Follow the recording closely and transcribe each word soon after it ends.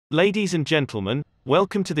Ladies and gentlemen,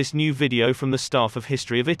 welcome to this new video from the staff of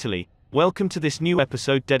History of Italy. Welcome to this new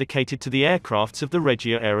episode dedicated to the aircrafts of the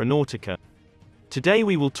Regia Aeronautica. Today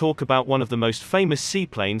we will talk about one of the most famous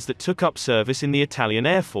seaplanes that took up service in the Italian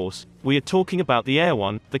Air Force. We are talking about the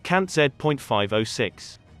Airone, the CANT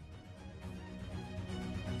Z.506.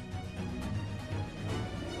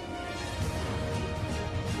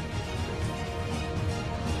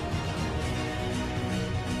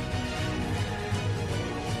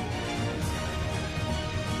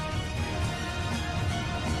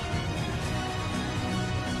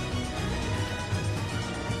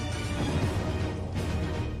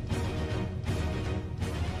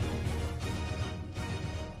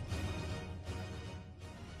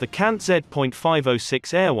 The CANT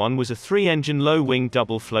Z.506 Airone was a three-engine low-wing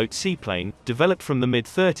double-float seaplane, developed from the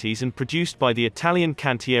mid-30s and produced by the Italian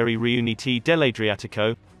Cantieri Riuniti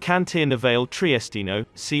dell'Adriatico, Cantiere Navale Triestino,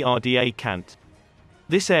 CRDA CANT.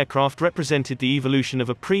 This aircraft represented the evolution of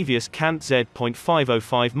a previous CANT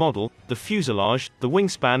Z.505 model. The fuselage, the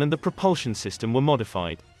wingspan and the propulsion system were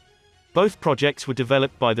modified. Both projects were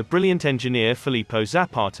developed by the brilliant engineer Filippo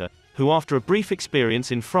Zapata, who after a brief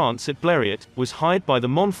experience in France at Blériot, was hired by the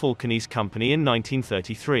Monfalconese Company in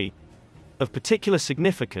 1933. Of particular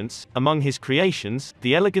significance, among his creations,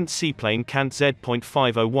 the elegant seaplane CANT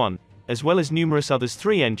Z.501, as well as numerous others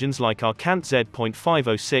three engines like our CANT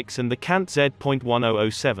Z.506 and the CANT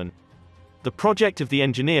Z.1007. The project of the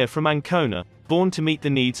engineer from Ancona, born to meet the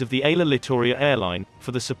needs of the Littoria airline,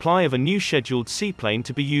 for the supply of a new scheduled seaplane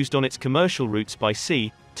to be used on its commercial routes by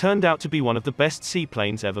sea, turned out to be one of the best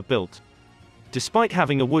seaplanes ever built. Despite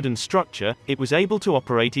having a wooden structure, it was able to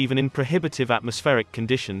operate even in prohibitive atmospheric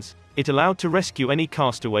conditions. It allowed to rescue any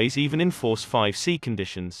castaways even in Force 5 sea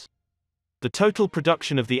conditions. The total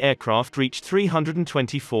production of the aircraft reached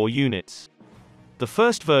 324 units. The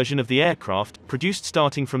first version of the aircraft, produced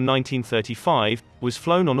starting from 1935, was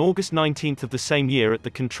flown on August 19 of the same year at the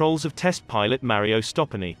controls of test pilot Mario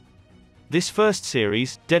Stoppani. This first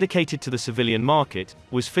series, dedicated to the civilian market,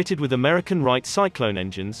 was fitted with American Wright Cyclone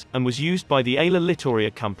engines, and was used by the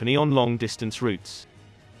Littoria Company on long-distance routes.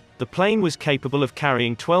 The plane was capable of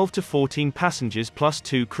carrying 12 to 14 passengers plus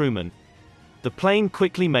 2 crewmen. The plane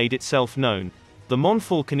quickly made itself known. The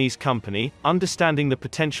Monfalconese Company, understanding the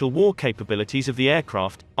potential war capabilities of the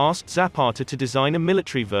aircraft, asked Zapata to design a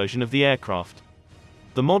military version of the aircraft.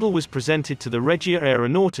 The model was presented to the Regia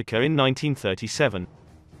Aeronautica in 1937.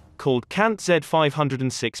 Called CANT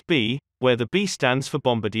Z.506B, where the B stands for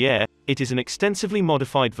Bombardier, it is an extensively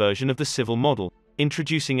modified version of the civil model,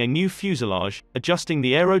 introducing a new fuselage, adjusting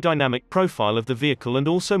the aerodynamic profile of the vehicle and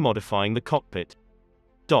also modifying the cockpit.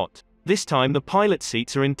 This time the pilot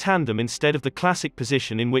seats are in tandem instead of the classic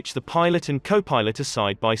position in which the pilot and co-pilot are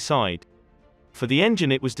side by side. For the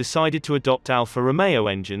engine it was decided to adopt Alfa Romeo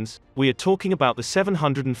engines. We are talking about the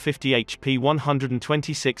 750 HP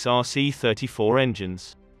 126 RC34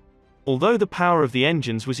 engines. Although the power of the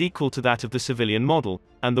engines was equal to that of the civilian model,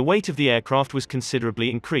 and the weight of the aircraft was considerably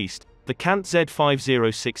increased, the CANT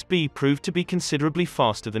Z.506B proved to be considerably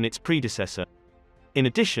faster than its predecessor. In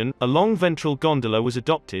addition, a long ventral gondola was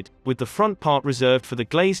adopted, with the front part reserved for the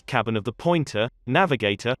glazed cabin of the pointer,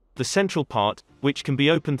 navigator, the central part, which can be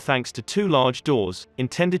opened thanks to two large doors,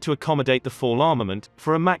 intended to accommodate the fall armament,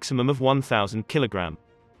 for a maximum of 1,000 kg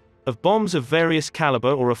of bombs of various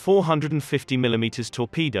caliber or a 450 mm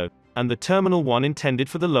torpedo, and the terminal one intended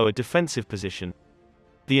for the lower defensive position.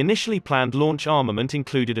 The initially planned launch armament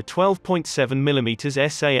included a 12.7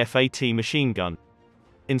 mm SAFAT machine gun,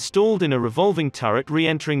 installed in a revolving turret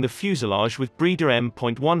re-entering the fuselage with breeder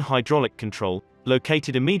M.1 hydraulic control,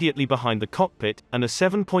 located immediately behind the cockpit, and a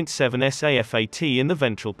 7.7 SAFAT in the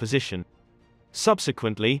ventral position.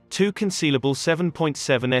 Subsequently, two concealable 7.7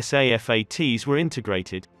 SAFATs were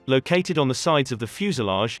integrated, located on the sides of the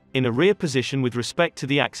fuselage, in a rear position with respect to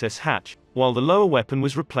the access hatch, while the lower weapon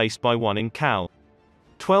was replaced by one in Cal.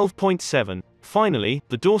 12.7. Finally,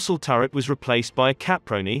 the dorsal turret was replaced by a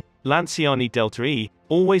Caproni, Lanciani Delta E,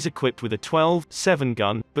 always equipped with a 12.7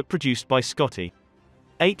 gun, but produced by Scotti.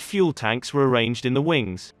 8 fuel tanks were arranged in the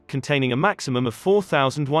wings, containing a maximum of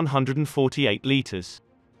 4,148 liters.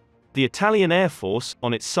 The Italian Air Force,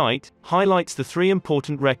 on its site, highlights the three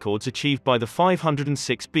important records achieved by the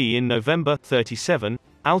 506B in November 37,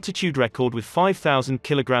 altitude record with 5,000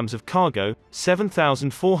 kilograms of cargo,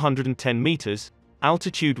 7,410 meters,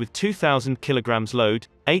 altitude with 2,000 kilograms load,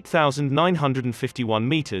 8,951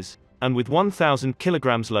 meters, and with 1,000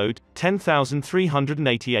 kilograms load,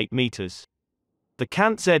 10,388 meters. The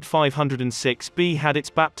CANT Z.506B had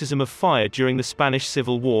its baptism of fire during the Spanish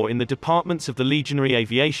Civil War in the departments of the Legionary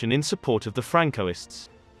Aviation in support of the Francoists.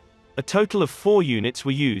 A total of 4 units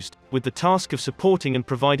were used, with the task of supporting and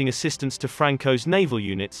providing assistance to Franco's naval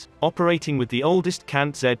units, operating with the oldest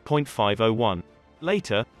CANT Z.501.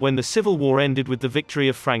 Later, when the Civil War ended with the victory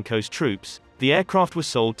of Franco's troops, the aircraft was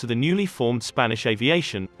sold to the newly formed Spanish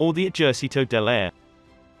Aviation, or the Ejército del Aire.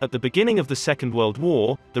 At the beginning of the Second World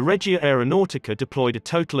War, the Regia Aeronautica deployed a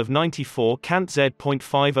total of 94 CANT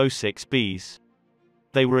Z.506 Bs.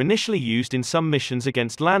 They were initially used in some missions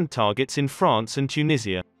against land targets in France and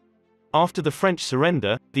Tunisia. After the French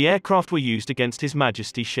surrender, the aircraft were used against His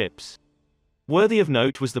Majesty ships. Worthy of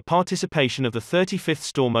note was the participation of the 35th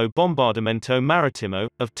Stormo Bombardamento Marittimo,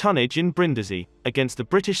 of tonnage in Brindisi, against the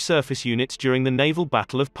British surface units during the naval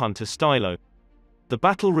battle of Punta Stylo. The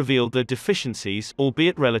battle revealed their deficiencies,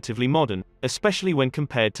 albeit relatively modern, especially when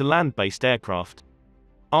compared to land-based aircraft.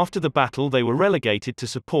 After the battle they were relegated to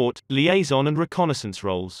support, liaison and reconnaissance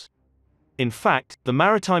roles. In fact, the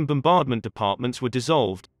maritime bombardment departments were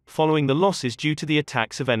dissolved, following the losses due to the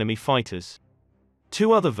attacks of enemy fighters.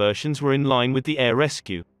 2 other versions were in line with the air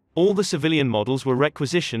rescue. All the civilian models were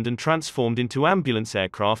requisitioned and transformed into ambulance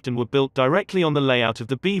aircraft and were built directly on the layout of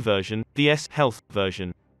the B version, the S Health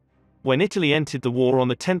version. When Italy entered the war on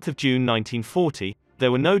the 10th of June 1940,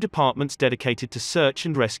 there were no departments dedicated to search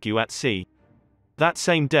and rescue at sea. That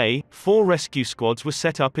same day, 4 rescue squads were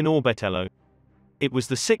set up in Orbetello. It was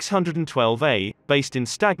the 612A, based in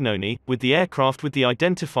Stagnone, with the aircraft with the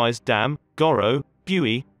identifiers DAM, Goro,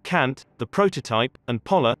 Buoy, CANT, the prototype, and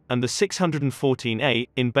Pola, and the 614A,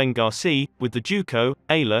 in Benghazi, with the Juco,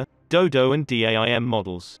 Ayla, Dodo and DAIM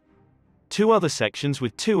models. 2 other sections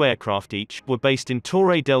with 2 aircraft each, were based in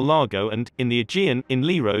Torre del Lago and, in the Aegean, in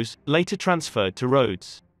Leros, later transferred to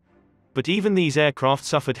Rhodes. But even these aircraft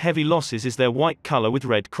suffered heavy losses as their white color with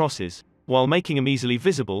red crosses, while making them easily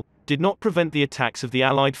visible, did not prevent the attacks of the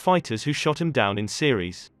Allied fighters who shot them down in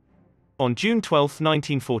series. On June 12,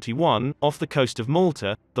 1941, off the coast of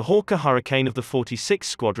Malta, the Hawker Hurricane of the 46th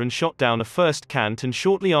Squadron shot down a first CANT, and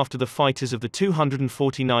shortly after the fighters of the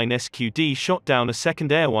 249 SQD shot down a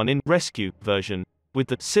second Air One in rescue version, with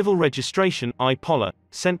the civil registration I Pola,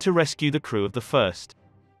 sent to rescue the crew of the first.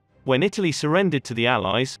 When Italy surrendered to the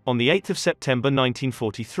Allies, on the 8th of September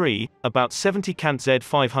 1943, about 70 CANT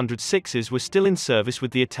Z.506s were still in service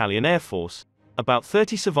with the Italian Air Force. About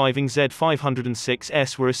 30 surviving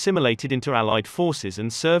Z.506s were assimilated into Allied forces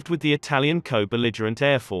and served with the Italian Co-Belligerent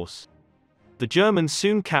Air Force. The Germans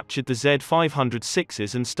soon captured the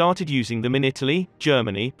Z.506s and started using them in Italy,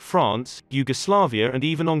 Germany, France, Yugoslavia and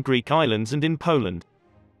even on Greek islands and in Poland.